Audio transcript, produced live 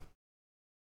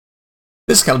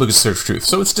This is Calabuga Search Truth.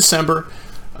 So it's December.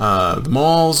 The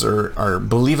malls are,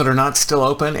 believe it or not, still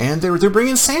open, and they're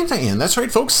bringing Santa in. That's right,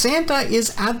 folks. Santa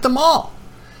is at the mall.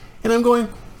 And I'm going,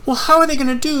 well, how are they going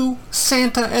to do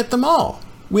Santa at the mall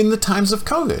in the times of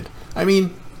COVID? I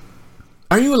mean,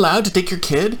 are you allowed to take your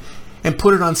kid and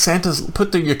put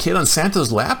your kid on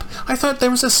Santa's lap? I thought there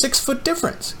was a 6-foot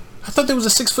difference. I thought there was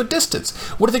a 6-foot distance.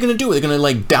 What are they going to do? Are they going to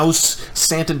like douse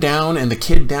Santa down and the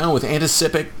kid down with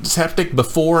antiseptic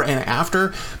before and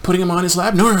after putting him on his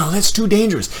lap? No, that's too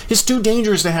dangerous. It's too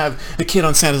dangerous to have a kid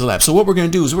on Santa's lap. So what we're going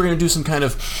to do is we're going to do some kind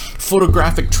of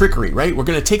photographic trickery, right? We're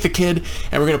going to take the kid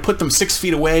and we're going to put them 6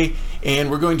 feet away, and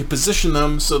we're going to position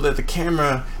them so that the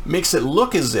camera makes it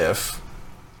look as if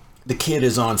the kid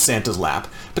is on Santa's lap,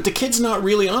 but the kid's not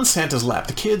really on Santa's lap.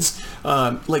 The kid's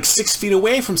like 6 feet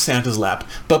away from Santa's lap,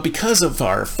 but because of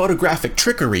our photographic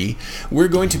trickery, we're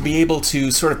going to be able to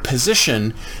sort of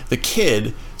position the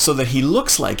kid so that he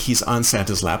looks like he's on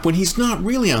Santa's lap when he's not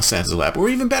really on Santa's lap. Or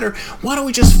even better, why don't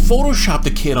we just Photoshop the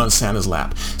kid on Santa's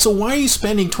lap? So why are you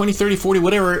spending 20, 30, 40,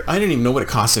 whatever, I don't even know what it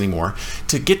costs anymore,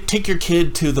 to take your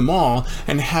kid to the mall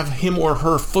and have him or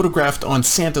her photographed on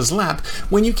Santa's lap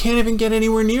when you can't even get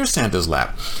anywhere near Santa's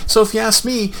lap? So if you ask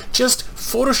me, just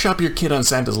Photoshop your kid on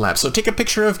Santa's lap. So take a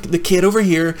picture of the kid over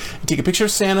here, take a picture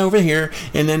of Santa over here,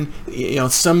 and then,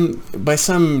 by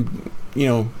some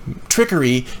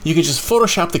trickery, you can just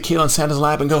Photoshop the kid on Santa's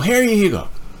lap and go, here you go.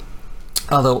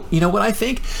 Although, you know what I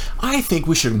think? I think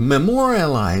we should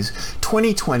memorialize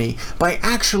 2020 by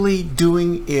actually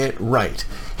doing it right.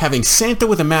 Having Santa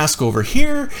with a mask over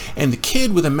here and the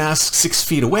kid with a mask 6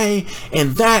 feet away,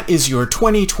 and that is your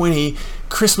 2020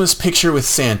 Christmas picture with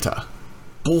Santa.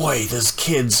 Boy, those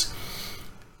kids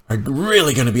are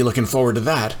really going to be looking forward to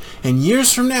that. And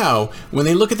years from now, when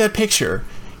they look at that picture,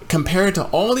 compare it to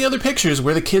all the other pictures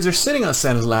where the kids are sitting on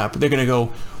Santa's lap, they're going to go,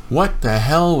 what the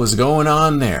hell was going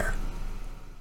on there?